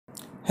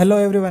Hello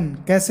everyone,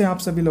 कैसे हैं आप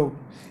सभी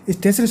लोग।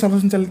 स्टेशनरी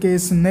सॉल्यूशन चैनल के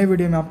इस नए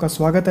वीडियो में आपका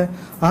स्वागत है।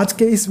 आज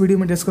के इस वीडियो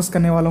में डिस्कस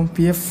करने वाला हूं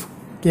पीएफ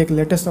के एक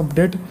लेटेस्ट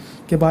अपडेट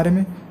के बारे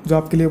में, जो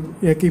आपके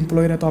लिए एक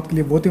एम्प्लॉयर है तो आपके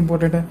लिए बहुत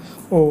इंपॉर्टेंट है।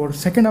 और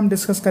सेकंड हम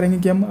डिस्कस करेंगे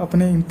कि हम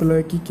अपने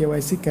एम्प्लॉय की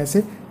केवाईसी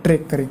कैसे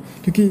ट्रैक करें,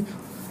 क्योंकि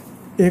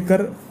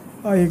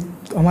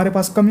एक हमारे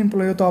पास कम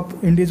एम्प्लॉय हो तो आप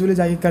इंडिविजुअली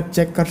जाके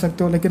चेक कर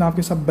सकते हो, लेकिन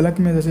आपके सब बल्क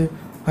में जैसे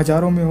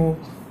हज़ारों में हो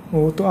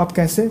तो आप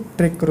कैसे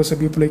ट्रैक करो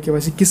सभी एम्प्लॉय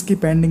केवाईसी, किसकी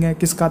पेंडिंग है,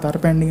 किसका आधार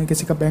पेंडिंग है,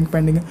 किसी का बैंक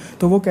पेंडिंग है,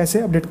 तो वो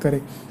कैसे अपडेट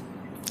करें।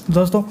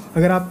 दोस्तों,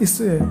 अगर आप इस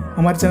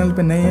हमारे चैनल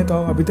पे नए हैं तो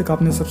अभी तक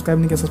आपने सब्सक्राइब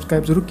नहीं किया,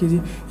 सब्सक्राइब जरूर कीजिए।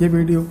 ये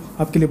वीडियो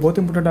आपके लिए बहुत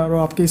इंपॉर्टेंट है और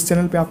आपके इस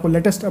चैनल पे आपको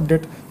लेटेस्ट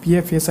अपडेट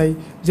PFSI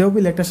जो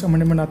भी लेटेस्ट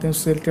अमेंडमेंट आते हैं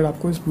उससे रिलेटेड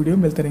आपको इस वीडियो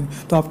में मिलते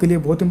रहेंगे। तो आपके लिए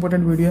बहुत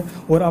इंपॉर्टेंट वीडियो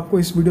है और आपको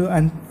इस वीडियो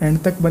एंड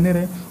तक बने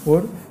रहे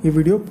और ये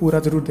वीडियो पूरा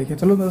जरूर देखें।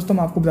 चलो दोस्तों,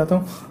 मैं आपको बताता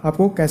हूँ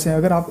आपको कैसे,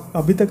 अगर आप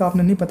अभी तक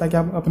आपने नहीं पता कि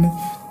आप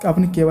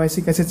अपनी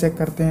KYC कैसे चेक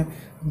करते हैं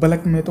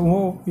बल्क में, तो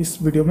वो इस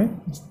वीडियो में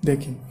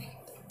देखें।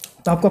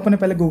 तो आपको अपने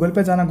पहले गूगल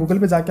पे जाना, गूगल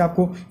पे जाके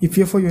आपको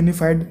EPFO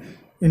यूनिफाइड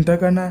इंटर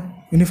करना है,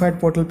 यूनिफाइड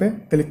पोर्टल पे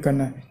क्लिक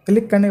करना है।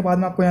 क्लिक करने के बाद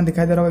में आपको यहाँ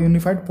दिखाई दे रहा होगा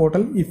यूनिफाइड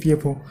पोर्टल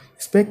EPFO,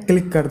 इस पर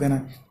क्लिक कर देना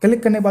है।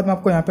 क्लिक करने के बाद में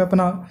आपको यहाँ पे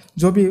अपना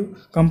जो भी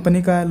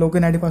कंपनी का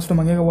लॉगिन ID पासवर्ड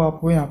मांगेगा वो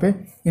आपको यहाँ पे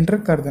इंटर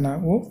कर देना है,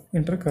 वो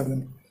इंटर कर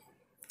देना।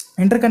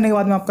 इंटर करने के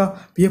बाद में आपका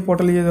PF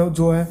पोर्टल ये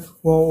जो है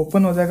वो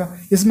ओपन हो जाएगा।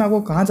 इसमें आपको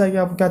कहाँ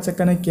जाएगा, आपको क्या चेक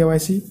करना है,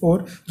 KYC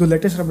और जो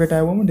लेटेस्ट अपडेट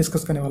आया वो मैं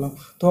डिस्कस करने वाला हूँ।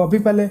 तो अभी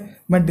पहले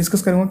मैं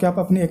डिस्कस करूँगा कि आप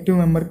अपनी एक्टिव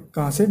मेंबर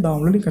कहाँ से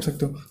डाउनलोड कर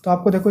सकते हो। तो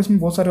आपको देखो इसमें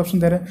बहुत सारे ऑप्शन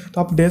दे रहे हैं,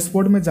 तो आप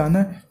डैशबोर्ड में जाना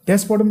है।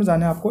 डैशबोर्ड में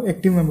जाना है आपको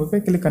एक्टिव मेंबर पर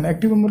क्लिक करना है।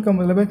 एक्टिव मेंबर का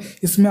मतलब है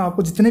इसमें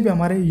आपको जितने भी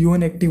हमारे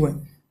UN एक्टिव हैं,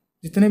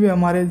 जितने भी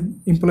हमारे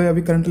एम्प्लॉय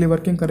अभी करंटली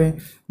वर्किंग करें,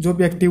 जो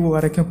भी एक्टिव हुआ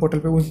रखे हैं पोर्टल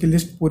पे, उनकी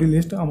लिस्ट पूरी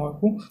लिस्ट हम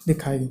आपको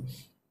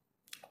दिखाएगी।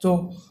 तो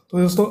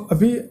दोस्तों,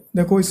 अभी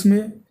देखो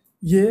इसमें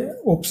ये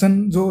ऑप्शन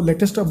जो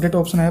लेटेस्ट अपडेट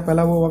ऑप्शन है,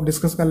 पहला वो आप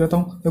डिस्कस कर लेता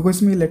हूँ। देखो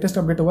इसमें लेटेस्ट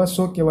अपडेट हुआ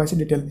शो KYC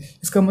डिटेल।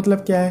 इसका मतलब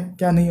क्या है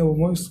क्या नहीं है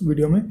वो इस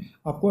वीडियो में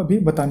आपको अभी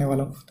बताने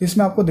वाला हूँ। तो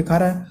इसमें आपको दिखा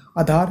रहा है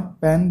आधार,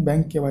 पैन,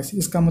 बैंक, KYC।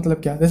 इसका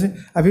मतलब क्या है, जैसे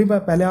अभी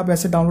पहले आप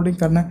ऐसे डाउनलोडिंग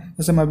करना है,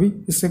 जैसे मैं अभी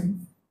इससे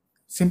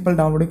सिंपल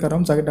डाउनलोडिंग कर रहा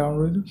हूँ, जाके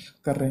डाउनलोडिंग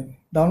कर रहे हैं।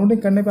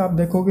 डाउनलोडिंग करने पर आप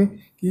देखोगे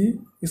कि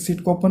इस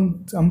सीट को ओपन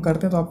हम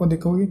करते हैं तो आपको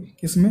देखोगे कि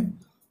इसमें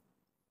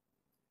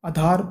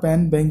आधार,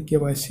 पैन, बैंक,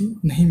 KYC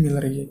नहीं मिल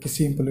रही है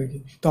किसी एम्प्लॉय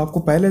की। तो आपको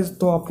पहले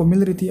तो आपको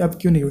मिल रही थी, अब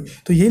क्यों नहीं हुई।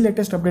 तो यही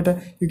लेटेस्ट अपडेट है,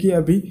 क्योंकि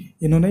अभी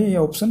इन्होंने ये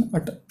ऑप्शन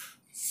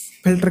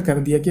फिल्टर कर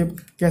दिया कि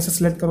कैसे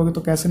सिलेक्ट करोगे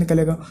तो कैसे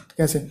निकलेगा, तो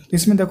कैसे। तो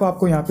इसमें देखो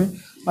आपको यहाँ पे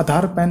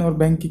आधार, पैन और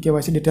बैंक की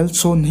KYC डिटेल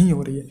शो नहीं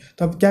हो रही है।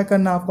 तो अब क्या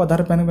करना है आपको,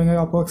 आधार, पैन, बैंक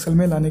आपको एक्सेल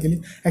में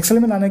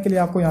लाने के लिए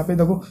आपको यहाँ पे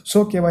देखो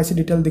शो KYC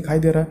डिटेल दिखाई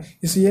दे रहा है।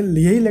 इसलिए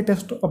यही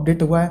लेटेस्ट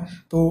अपडेट हुआ है।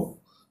 तो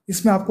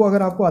इसमें आपको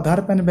अगर आपको आधार,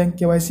 पैन, बैंक,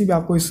 KYC भी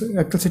आपको इस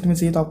एक्सेल शीट में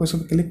चाहिए तो आपको इस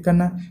पर क्लिक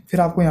करना है।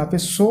 फिर आपको यहाँ पे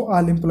शो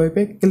ऑल एम्प्लॉय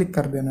पे क्लिक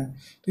कर देना है।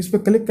 तो इस पर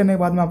क्लिक करने के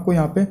बाद में आपको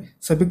यहाँ पे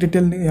सभी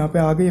डिटेल यहाँ पे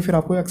आ गई है। फिर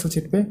आपको एक्सेल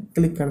शीट पे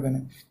क्लिक कर देना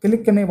है।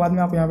 क्लिक करने के बाद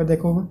में आप यहाँ पे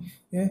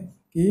देखोगे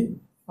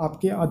कि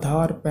आपके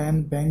आधार,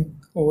 पैन,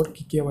 बैंक और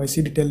की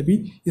KYC डिटेल भी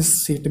इस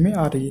सीट में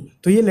आ रही है।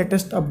 तो ये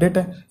लेटेस्ट अपडेट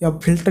है। या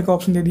फिल्टर का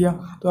ऑप्शन दे दिया,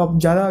 तो आप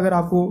ज़्यादा अगर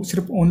आपको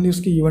सिर्फ ओनली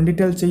उसकी UN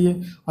डिटेल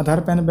चाहिए, आधार,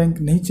 पैन, बैंक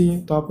नहीं चाहिए,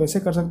 तो आप ऐसे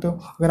कर सकते हो।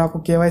 अगर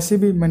आपको KYC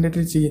भी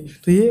मैंडेटरी चाहिए,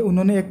 तो ये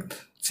उन्होंने एक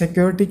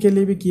सिक्योरिटी के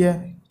लिए भी किया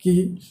है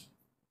कि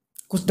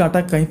कुछ डाटा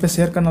कहीं पे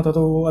शेयर करना था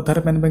तो वो आधार,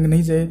 पैन, बैंक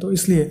नहीं चाहिए, तो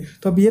इसलिए।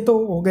 तो अब ये तो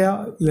हो गया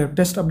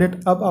लेटेस्ट अपडेट।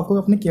 अब आपको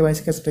अपनी KYC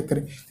कैसे चेक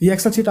करें, ये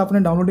एक्सेल शीट आपने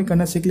डाउनलोडिंग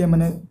करना सीख लिया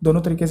मैंने,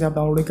 दोनों तरीके से आप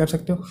डाउनलोडिंग कर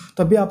सकते हो।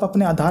 तो अभी आप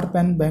अपने आधार,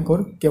 पैन, बैंक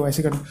और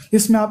KYC करना।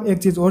 इसमें आप एक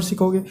चीज़ और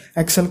सीखोगे,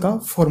 एक्सेल का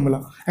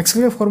फॉर्मूला।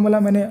 एक्सेल का फॉर्मूला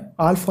मैंने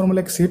ऑल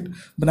फॉर्मूला एक शीट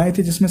बनाई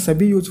थी जिसमें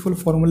सभी यूजफुल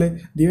फॉर्मूले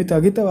दिए थे।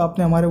 अभी तक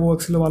आपने हमारे वो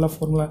एक्सेल वाला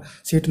फॉर्मूला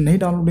शीट नहीं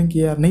डाउनलोडिंग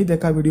किया, नहीं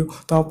देखा वीडियो,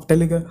 तो आप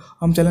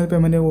टेलीग्राम चैनल पर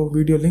मैंने वो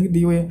वीडियो लिंक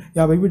दी हुई है,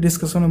 या अभी भी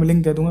डिस्क्रिप्शन में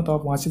लिंक दे दूँगा, तो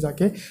आप वहाँ से जाके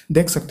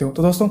देख सकते हो।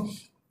 तो दोस्तों,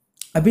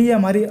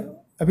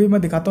 अभी मैं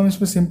दिखाता हूँ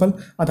इसमें सिंपल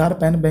आधार,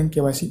 पैन, बैंक,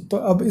 KYC। तो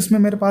अब इसमें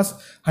मेरे पास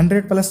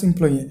 100+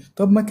 एम्प्लॉई है।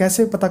 तो अब मैं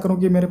कैसे पता करूँ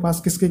कि मेरे पास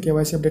किसके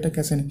KYC अपडेट है,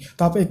 कैसे नहीं।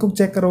 तो आप एक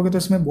चेक करोगे तो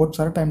इसमें बहुत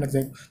सारा टाइम लग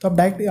जाएगा। तो अब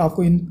डायरेक्ट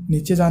आपको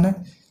नीचे जाना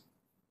है।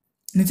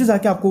 नीचे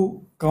जाके आपको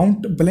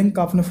काउंट ब्लैंक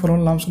का आपने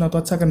फॉर्मूला नाम सुना तो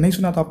अच्छा, अगर नहीं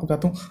सुना तो आपको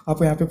कहता हूँ,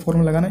 आपको यहाँ पे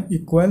फॉर्मूला लगाना है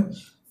इक्वल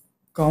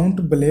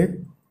काउंट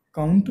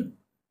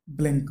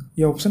ब्लैंक,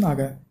 ये ऑप्शन आ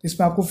गया। तो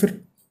इसमें आपको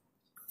फिर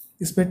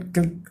इस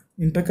पर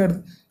इंटर कर,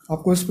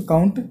 आपको इस पर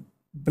काउंट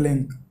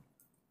ब्लैंक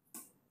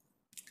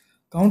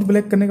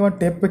करने के बाद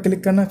टैब पे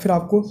क्लिक करना है। फिर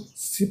आपको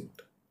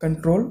शिफ्ट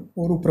कंट्रोल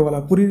और ऊपर वाला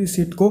पूरी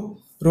सीट को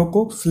रो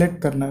को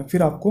सिलेक्ट करना है।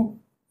 फिर आपको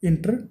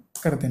इंटर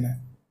कर देना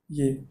है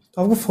ये।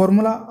 तो आपको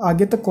फॉर्मूला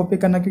आगे तक कॉपी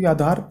करना है, क्योंकि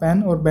आधार,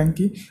 पैन और बैंक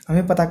की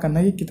हमें पता करना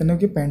है कि कितने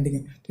की पेंडिंग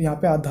है। तो यहाँ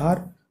पे आधार,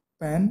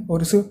 पैन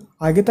और इसे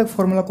आगे तक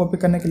फॉर्मूला कॉपी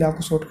करने के लिए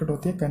आपको शॉर्टकट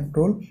होती है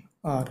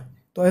Ctrl+R।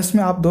 तो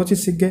इसमें आप दो चीज़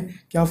सीख गए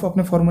कि आप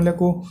अपने फॉर्मूले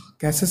को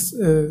कैसे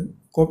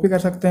कॉपी कर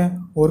सकते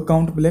हैं और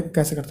काउंट ब्लैंक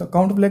कैसे करते हैं।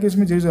 काउंट ब्लैंक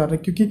इसमें जरूर आ रहा है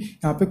क्योंकि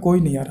यहाँ पे कोई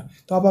नहीं आ रहा।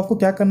 तो अब आपको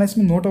क्या करना है,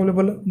 इसमें नॉट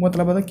अवेलेबल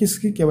मतलब है कि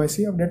इसकी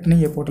KYC अपडेट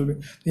नहीं है पोर्टल पे।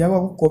 तो यहाँ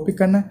आपको कॉपी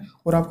करना है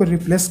और आपको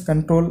रिप्लेस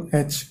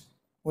Ctrl+H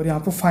और यहाँ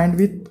पर फाइंड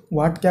विथ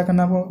वाट क्या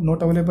करना है, आपको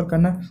नॉट अवेलेबल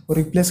करना है, और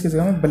रिप्लेस की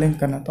जगह में ब्लैंक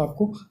करना है, तो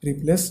आपको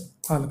रिप्लेस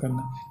ऑल करना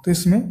है। तो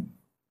इसमें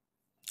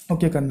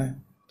ओके करना है।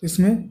 तो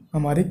इसमें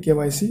हमारी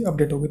KYC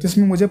अपडेट होगी। तो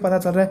इसमें मुझे पता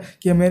चल रहा है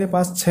कि मेरे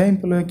पास 6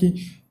 एम्प्लॉय की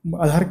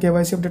आधार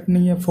KYC अपडेट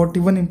नहीं है,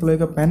 41 एम्प्लॉय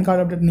का पैन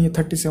कार्ड अपडेट नहीं है,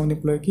 37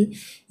 एम्प्लॉय की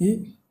ये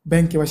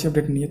बैंक KYC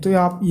अपडेट नहीं है। तो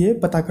आप ये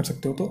पता कर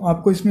सकते हो। तो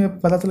आपको इसमें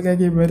पता चल गया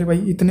कि मेरे भाई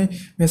इतने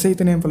में से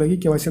इतने एम्प्लॉय की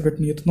KYC अपडेट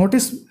नहीं है। तो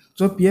नोटिस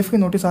जो PF के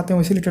नोटिस आते हैं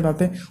वैसे रिलेटेड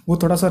आते हैं, वो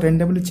थोड़ा सा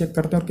रेंडमली चेक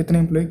करते हैं और कितने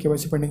एम्प्लॉय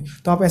KYC पेंडिंग।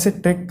 तो आप ऐसे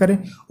ट्रैक करें,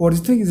 और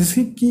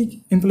जिसकी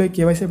की एम्प्लॉय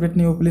KYC अपडेट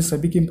नहीं हो प्लीज़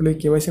सभी की एम्प्लॉय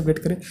KYC अपडेट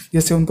करें,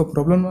 जिससे उनको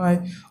प्रॉब्लम ना आए।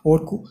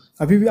 और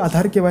अभी भी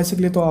आधार KYC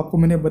के लिए तो आपको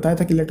मैंने बताया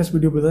था कि लेटेस्ट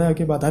वीडियो बताया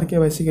कि आधार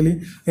KYC के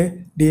लिए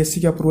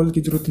DSC के अप्रूवल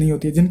की जरूरत नहीं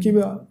होती है। जिनकी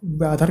भी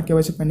आधार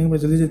KYC पेंडिंग में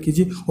जल्दी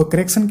कीजिए। और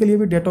करेक्शन के लिए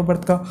भी डेट ऑफ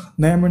बर्थ का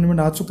नया अमेंडमेंट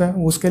आ चुका है,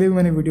 उसके लिए भी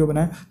मैंने वीडियो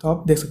बनाया, तो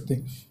आप देख सकते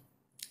हैं।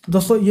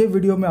 दोस्तों ये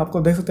वीडियो में आपको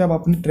देख सकते हो,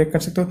 आप अपनी ट्रैक कर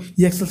सकते हो,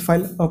 ये एक्सेल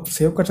फाइल आप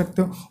सेव कर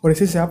सकते हो और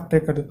इसी से आप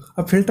ट्रैक कर दो।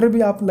 अब फिल्टर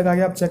भी आप लगा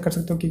के आप चेक कर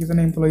सकते हो कि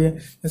कितने एम्प्लॉय है।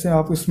 जैसे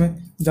आप इसमें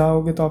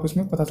जाओगे तो आप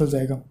इसमें पता चल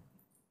जाएगा।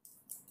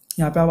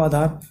 यहाँ पे आप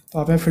आधार, तो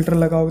आप यहाँ फिल्टर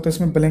लगाओगे तो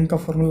इसमें ब्लैंक का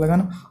फॉर्मूला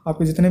लगाना,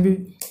 आपके जितने भी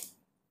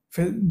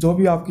जो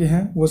भी आपके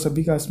हैं वो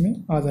सभी का इसमें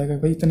आ जाएगा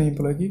भाई इतने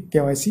एम्प्लॉय की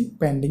KYC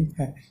पेंडिंग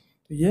है।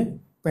 तो ये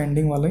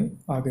पेंडिंग वाले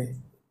आ गए,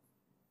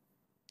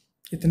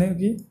 इतने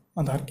की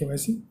आधार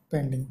KYC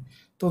पेंडिंग।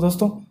 तो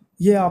दोस्तों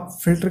ये आप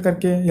फिल्टर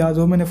करके, या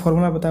जो मैंने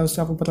फॉर्मूला बताया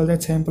उससे आपको पता चल जाए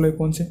 6 एम्प्लॉय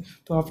कौन से,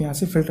 तो आप यहाँ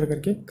से फिल्टर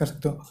करके कर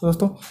सकते हो। तो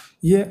दोस्तों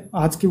ये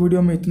आज की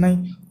वीडियो में इतना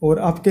ही। और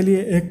आपके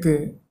लिए एक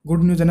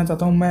गुड न्यूज़ देना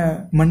चाहता हूँ,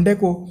 मैं मंडे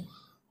को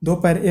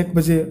दोपहर 1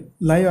 बजे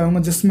लाइव आऊँगा,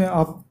 जिसमें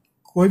आप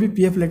कोई भी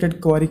PF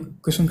रिलेटेड क्वेरी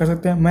क्वेश्चन कर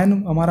सकते हैं।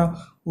 हमारा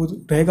वो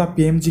रहेगा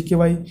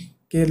PMGKY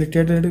के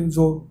रिलेटेड,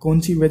 जो कौन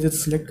सी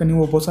वेजेस सेलेक्ट करनी है,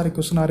 वो बहुत सारे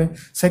क्वेश्चन आ रहे हैं।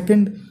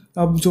 सेकंड,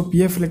 अब जो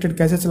PF रिलेटेड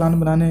कैसे चालान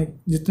बनाने,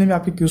 जितने भी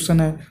आपके क्वेश्चन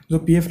हैं जो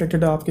PF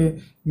रिलेटेड आपके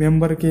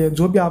मेंबर के,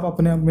 जो भी आप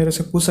अपने मेरे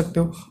से पूछ सकते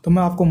हो, तो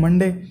मैं आपको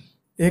मंडे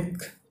 1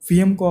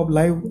 PM को अब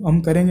लाइव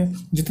हम करेंगे।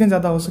 जितने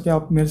ज़्यादा हो सके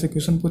आप मेरे से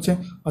क्वेश्चन पूछें,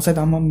 और शायद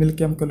हम मिल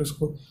के हम कल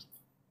उसको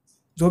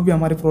जो भी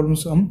हमारी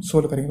प्रॉब्लम्स हम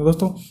सोल्व करेंगे। तो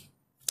दोस्तों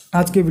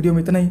आज के वीडियो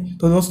में इतना ही।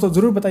 तो दोस्तों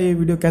ज़रूर बताइए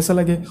वीडियो कैसा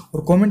लगे,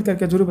 और कमेंट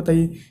करके ज़रूर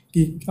बताइए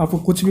कि आपको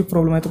कुछ भी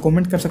प्रॉब्लम है तो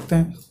कमेंट कर सकते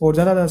हैं, और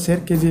ज़्यादा ज़्यादा शेयर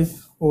कीजिए।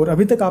 और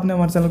अभी तक आपने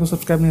हमारे चैनल को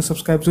सब्सक्राइब नहीं,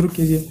 सब्सक्राइब जरूर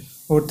कीजिए।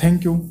 और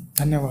थैंक यू,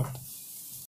 धन्यवाद।